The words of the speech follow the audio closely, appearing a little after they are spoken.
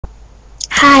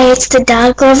Hi, it's the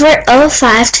Dog Lover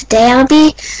 05. Today I'll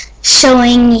be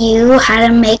showing you how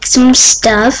to make some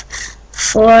stuff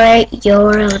for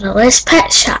your littlest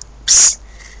pet shops.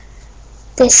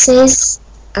 This is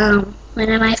one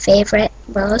of my favorite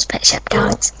littlest pet shop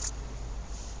dogs.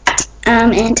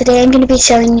 And today I'm going to be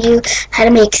showing you how to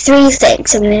make three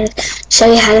things. I'm going to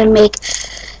show you how to make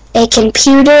a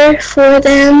computer for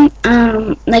them,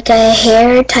 like a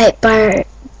hair type barret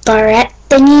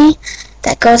thingy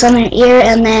that goes on their ear,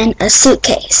 and then a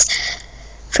suitcase.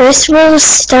 First we'll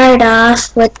start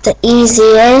off with the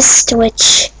easiest,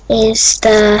 which is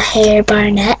the hair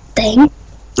barret thing.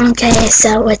 Okay,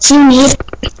 so what you need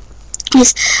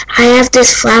is, I have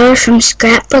this flower from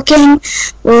scrapbooking.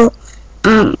 Well,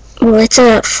 it's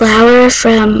a flower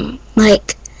from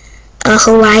like a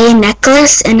Hawaiian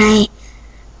necklace, and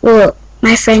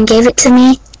my friend gave it to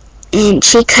me, and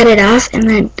she cut it off, and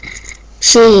then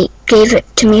she gave it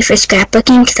to me for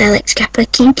scrapbooking because I like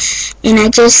scrapbooking. And I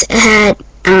just had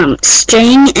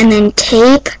string and then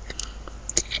tape,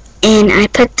 and I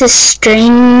put the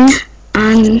string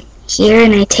on here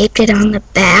and I taped it on the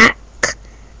back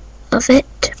of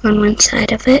it, on one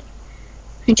side of it.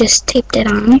 I just taped it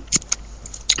on,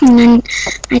 and then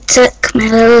I took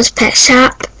my littlest pet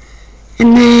shop,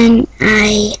 and then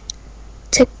I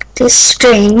took the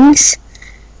strings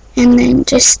and then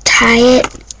just tie it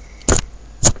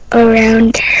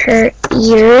around her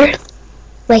ear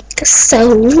like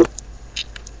so.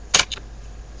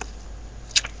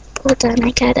 Hold on,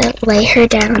 I gotta lay her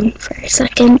down for a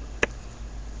second.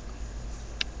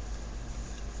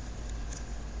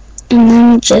 And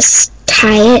then just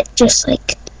tie it, just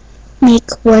like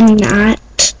make one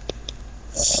knot.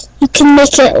 You can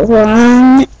make it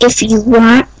long if you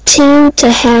want to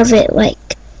have it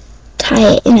like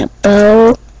tie it in a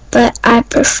bow, but I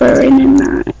prefer in a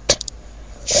knot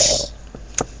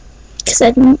because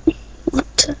I didn't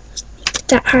want to make it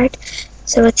that hard.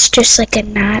 So it's just like a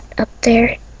knot up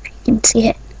there. You can see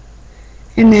it.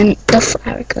 And then the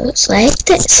flower goes like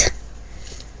this.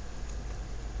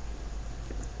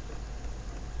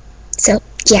 So,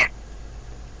 yeah.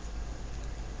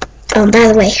 By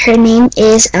the way, her name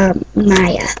is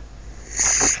Maya.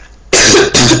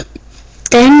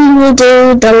 Then we'll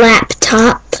do the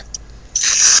laptop.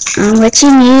 What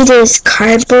you need is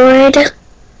cardboard,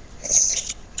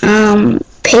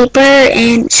 paper,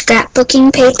 and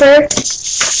scrapbooking paper.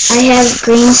 I have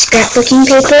green scrapbooking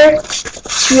paper.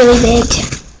 It's really big.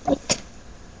 Like,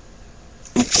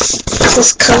 it's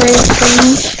this color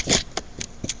green.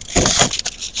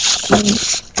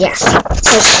 Yeah. So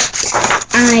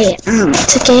I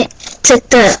took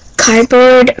the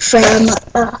cardboard from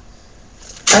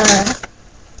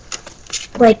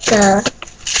like the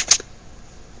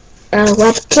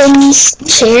Watkins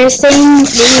chair thing.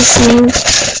 These new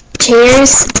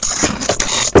chairs.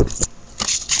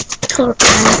 Hold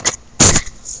on.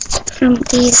 From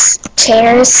these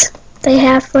chairs they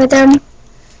have for them.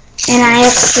 And I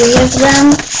have 3 of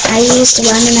them. I used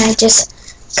one and I just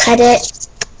cut it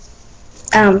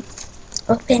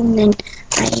open, and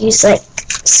I use, like,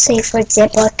 say for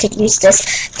example I could use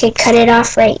this. I could cut it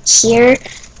off right here.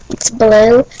 It's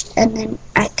blue, and then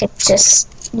I could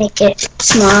just make it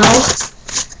small.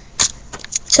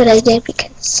 That's what I did,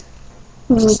 because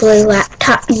blue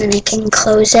laptop, and then I can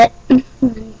close it.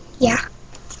 Yeah.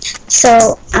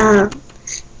 So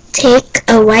take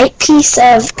a white piece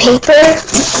of paper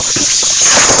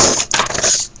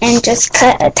and just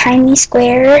cut a tiny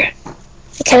square.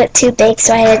 I cut it too big,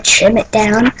 so I had to trim it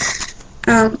down.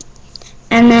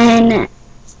 And then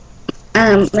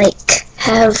like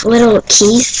have little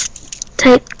keys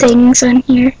type things on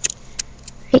here,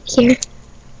 right here.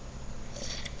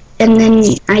 And then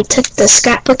I took the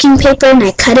scrapbooking paper and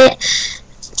I cut it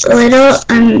little,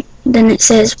 and then it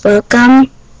says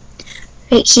welcome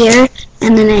right here.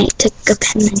 And then I took a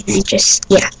pen and I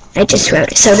just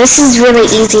wrote it. So this is really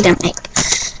easy to make.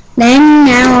 Then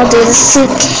now I'll do the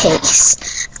suitcase.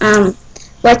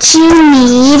 What you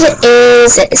need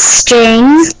is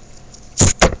string.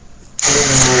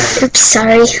 Oops,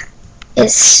 sorry.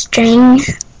 Is string.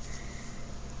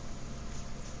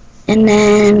 And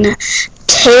then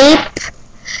tape.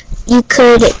 You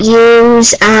could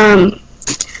use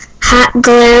hot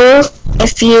glue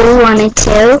if you wanted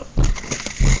to.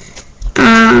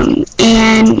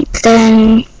 And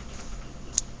then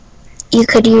you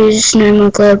could use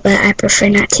normal glue, but I prefer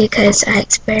not to because I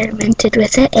experimented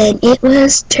with it and it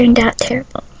turned out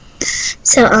terrible.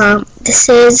 So this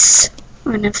is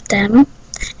one of them,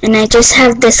 and I just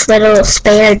have this little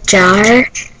spare jar.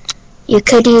 You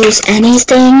could use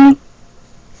anything,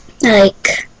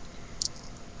 like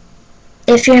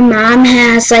if your mom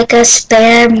has like a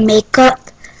spare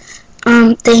makeup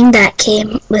thing that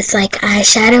came with like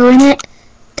eyeshadow in it.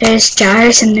 There's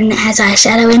jars and then it has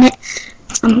eyeshadow in it.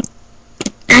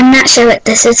 I'm not sure what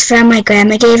this is from. My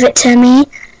grandma gave it to me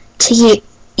to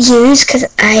use because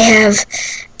I have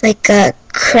like a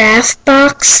craft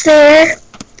box there,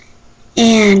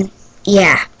 and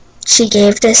yeah, she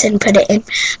gave this and put it in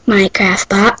my craft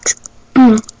box.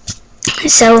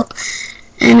 So,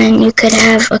 and then you could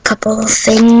have a couple of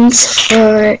things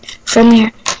from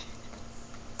your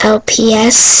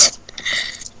LPS.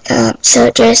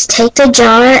 So just take the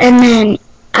jar, and then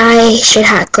I should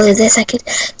hot glue this. I could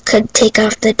take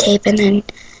off the tape and then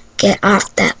get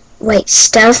off that white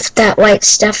stuff. That white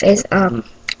stuff is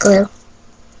glue.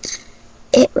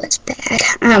 It was bad.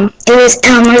 It was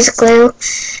Elmer's glue,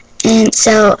 and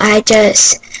so I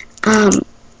just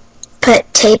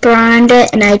put tape around it,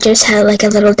 and I just had like a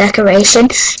little decoration.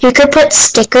 You could put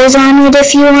stickers on it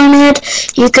if you wanted.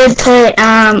 You could put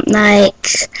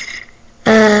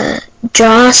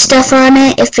draw stuff on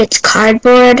it if it's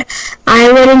cardboard.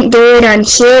 I wouldn't do it on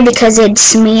here because it'd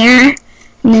smear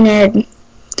and then it'd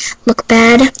look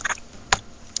bad.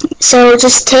 So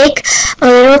just take a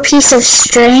little piece of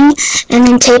string and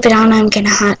then tape it on. I'm gonna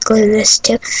hot glue this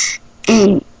too,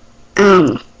 and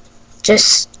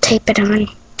just tape it on,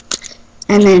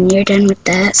 and then you're done with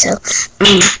that. So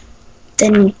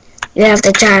then you have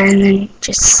the jar, and then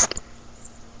just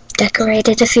decorate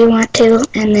it if you want to,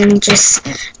 and then just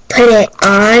put it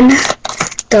on,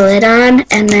 the lid on,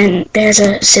 and then there's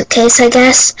a suitcase, I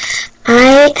guess.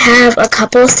 I have a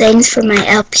couple things for my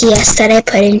LPS that I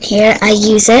put in here. I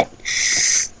use it.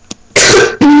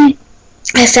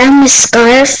 I found this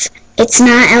scarf. It's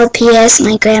not LPS.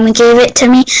 My grandma gave it to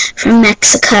me from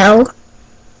Mexico.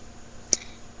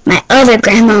 My other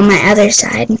grandma on my other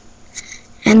side.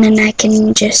 And then I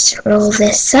can just roll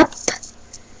this up.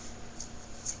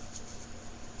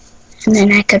 And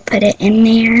then I could put it in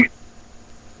there.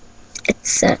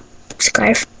 It's a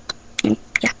scarf. And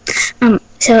yeah.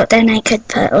 So then I could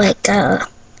put like a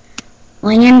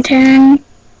lantern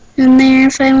in there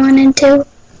if I wanted to.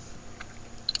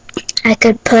 I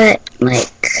could put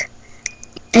like,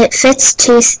 it fits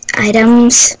 2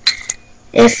 items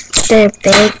if they're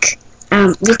big.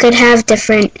 You could have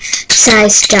different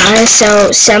size jars,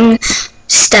 so some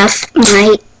stuff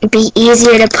might be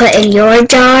easier to put in your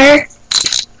jar.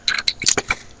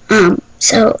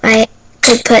 So I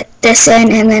could put this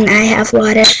in, and then I have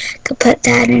water. Could put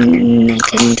that in, and I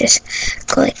can just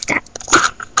go like that.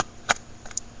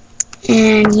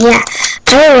 And yeah,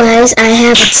 otherwise I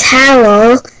have a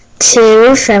towel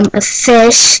too from a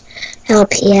fish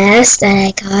LPS that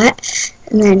I got,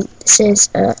 and then this is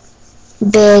a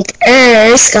big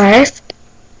scarf,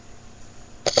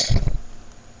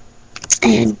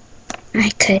 and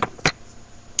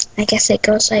I guess it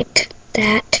goes like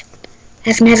that.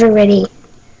 I've never really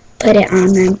put it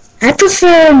on them. I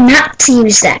prefer not to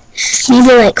use that.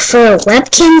 Maybe like for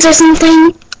webkins or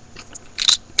something.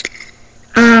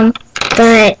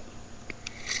 But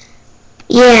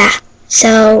yeah,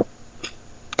 so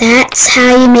that's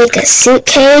how you make a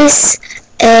suitcase,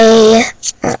 a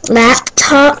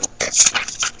laptop.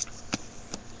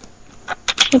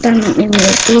 Hold on, let me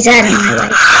move these out of my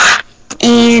way.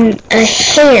 And a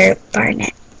hair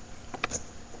barnet.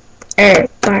 Or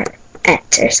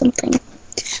barret or something.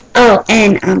 Oh,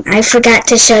 and I forgot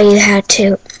to show you how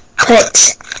to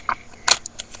put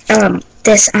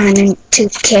this on and to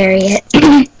carry it.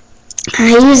 I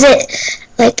use it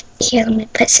like, here, let me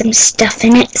put some stuff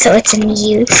in it so it's in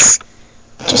use.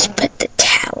 Just put the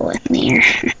towel in there.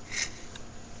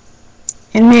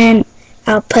 And then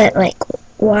I'll put like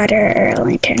water or a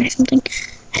lantern or something.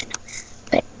 I don't know.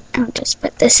 But I'll just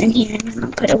put this in here, and then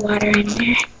I'll put a water in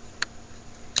there.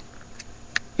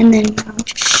 And then I'll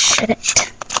just shut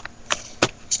it.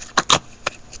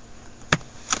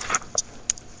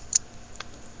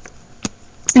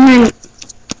 And then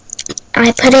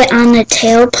I put it on the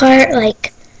tail part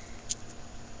like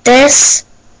this.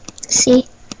 See?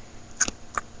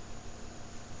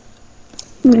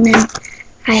 And then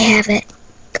I have it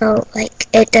go like,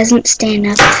 it doesn't stand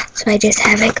up, so I just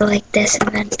have it go like this, and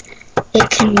then it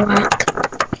can walk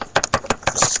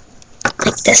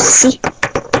like this. See?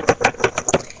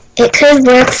 It could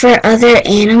work for other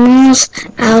animals.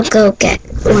 I'll go get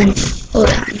one. Hold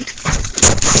on.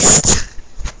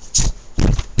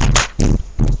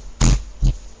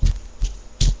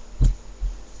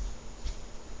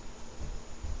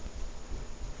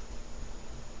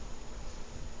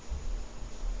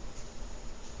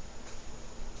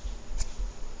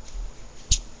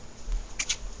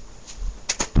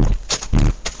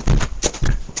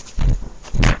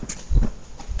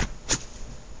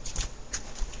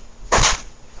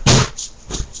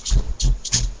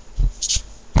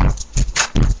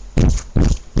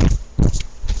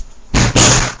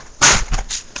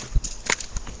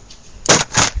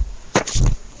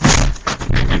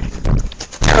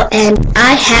 and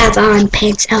I have on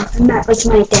pants. Oh, and that was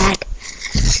my dad.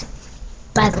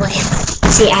 By the way,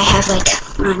 see, I have like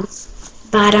on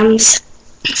bottoms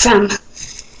from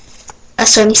a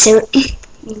swimsuit.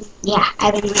 Yeah,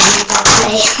 I've been wearing it all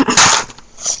day.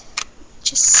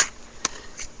 Just,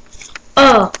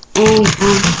 oh, and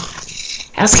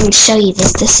I was going to show you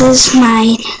this. This is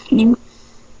my new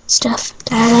stuff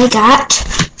that I got.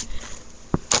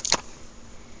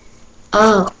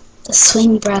 Oh, the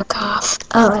swing broke off.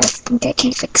 Oh, I think I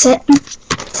can fix it.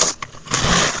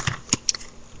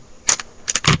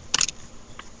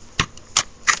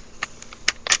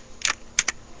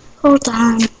 Hold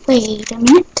on, wait a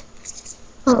minute.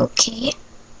 Okay.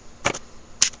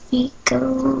 Here we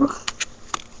go.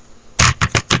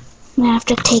 I'm gonna have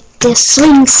to take the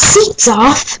swing seats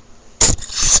off.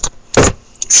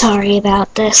 Sorry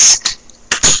about this.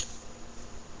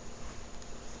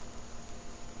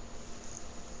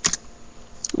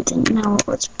 I didn't know it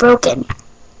was broken.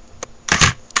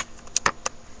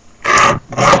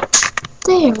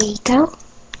 There we go.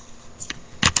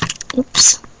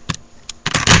 Oops.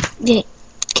 Yeah,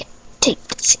 take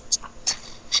the seats off.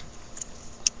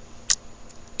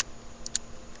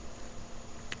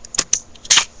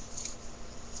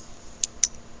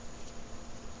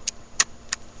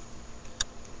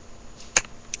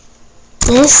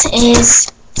 This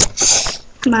is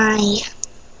my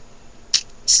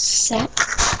set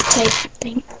type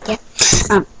thing. Yeah.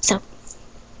 So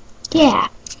yeah.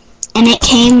 And it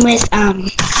came with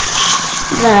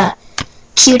the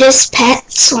cutest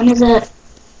pets, one of the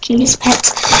cutest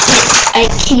pets. I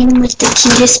came with the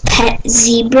cutest pet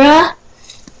zebra,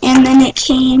 and then it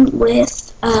came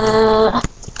with a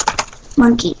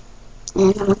monkey.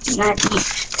 And the monkey's not in here.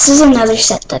 This is another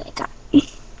set that I got.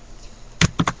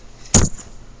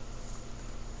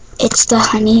 It's the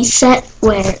honey set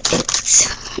where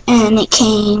and it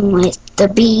came with the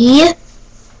bee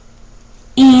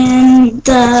and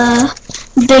the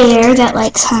bear that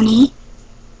likes honey.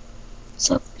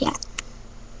 So yeah.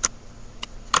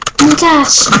 Oh my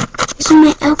gosh, this is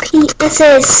my LP. This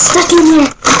is stuck in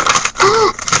here.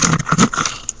 Ah.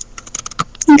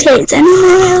 Okay, is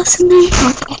anyone else in there?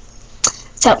 Okay.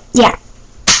 So yeah.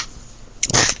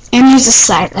 And there's a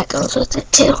slide that goes with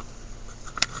it too.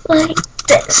 Like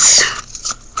this.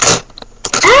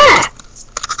 Ah!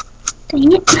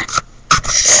 Dang it.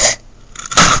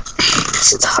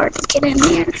 This is hard to get in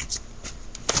there.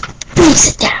 Let me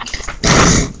sit down.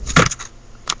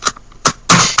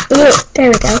 Ooh, there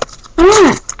we go.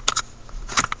 Ah!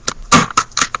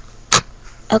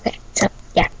 Okay, so,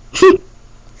 yeah.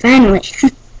 Finally.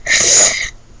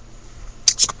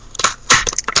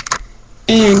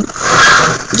 And,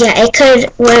 yeah, it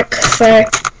could work for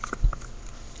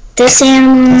this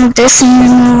animal,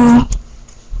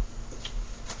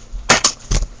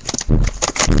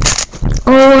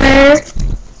 or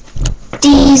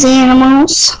these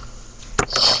animals.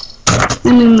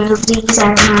 Let me move these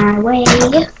out of my way.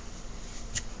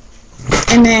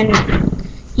 And then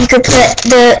you could put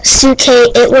the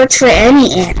suitcase, it works for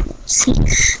any animal. See,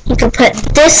 you could put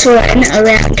this one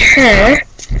around her.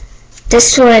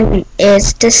 This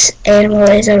animal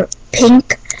is a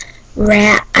pink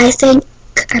rat, I think.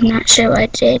 I'm not sure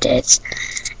what it is.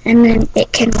 And then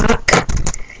it can walk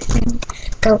and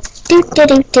go do do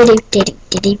do do do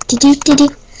do do do do do.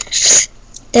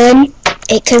 Then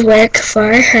it could work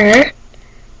for her.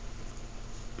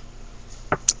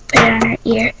 Put it on her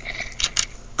ear.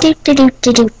 Do do do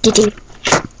do do do do.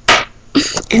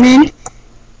 And then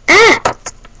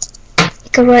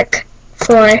it could work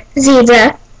for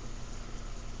zebra.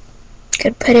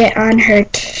 Could put it on her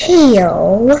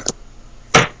tail.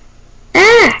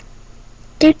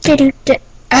 Do do do do.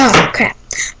 Oh crap.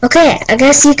 Okay, I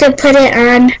guess you could put it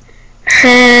on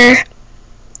her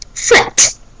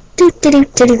foot. Do do do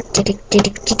do do do do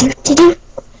do do do do.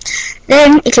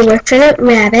 Then it could work for the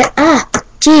rabbit. Oh,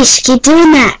 geez, keep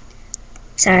doing that.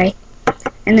 Sorry.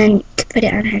 And then you could put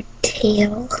it on her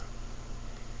tail.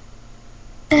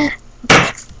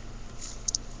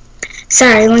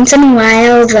 Sorry, once in a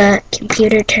while the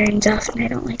computer turns off and I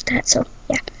don't like that, so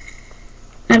yeah.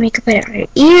 We could put it on her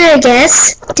ear, I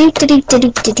guess. Do do do do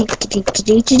do do do do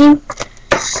do do do.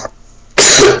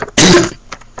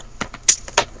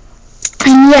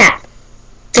 And yeah,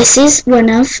 this is one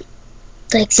of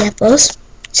the examples.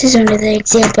 This is one of the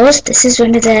examples. This is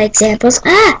one of the examples.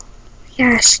 Ah,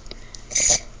 gosh.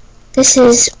 This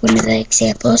is one of the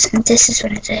examples, and this is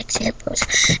one of the examples.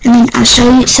 And then I'll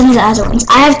show you some of the other ones.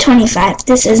 I have 25.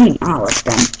 This isn't all of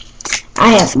them. I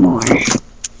have more.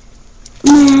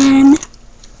 And then,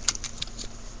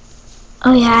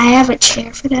 oh yeah, I have a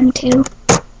chair for them too.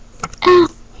 Oh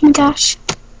my gosh.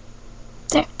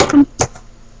 There, come.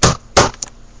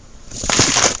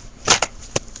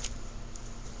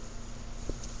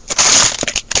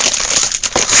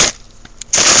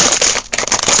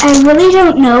 I really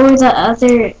don't know where the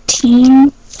other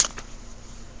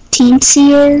teensy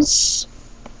is.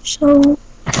 So,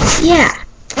 yeah.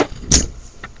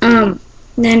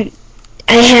 Then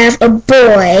I have a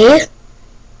boy.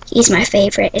 He's my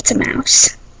favorite. It's a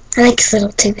mouse. I like his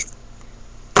little tooth.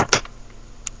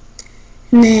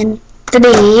 And then the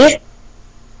bee.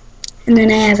 And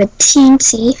then I have a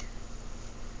teensy.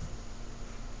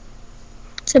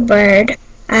 It's a bird.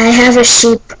 I have a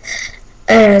sheep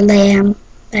or a lamb,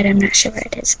 but I'm not sure where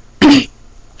it is.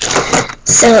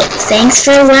 So, thanks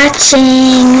for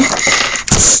watching.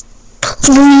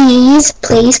 Please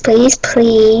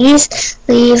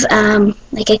leave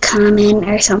like a comment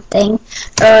or something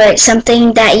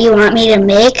that you want me to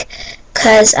make,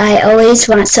 because I always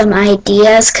want some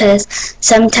ideas, because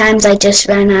sometimes I just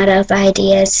run out of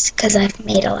ideas because I've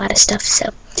made a lot of stuff.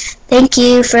 So thank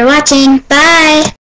you for watching. Bye.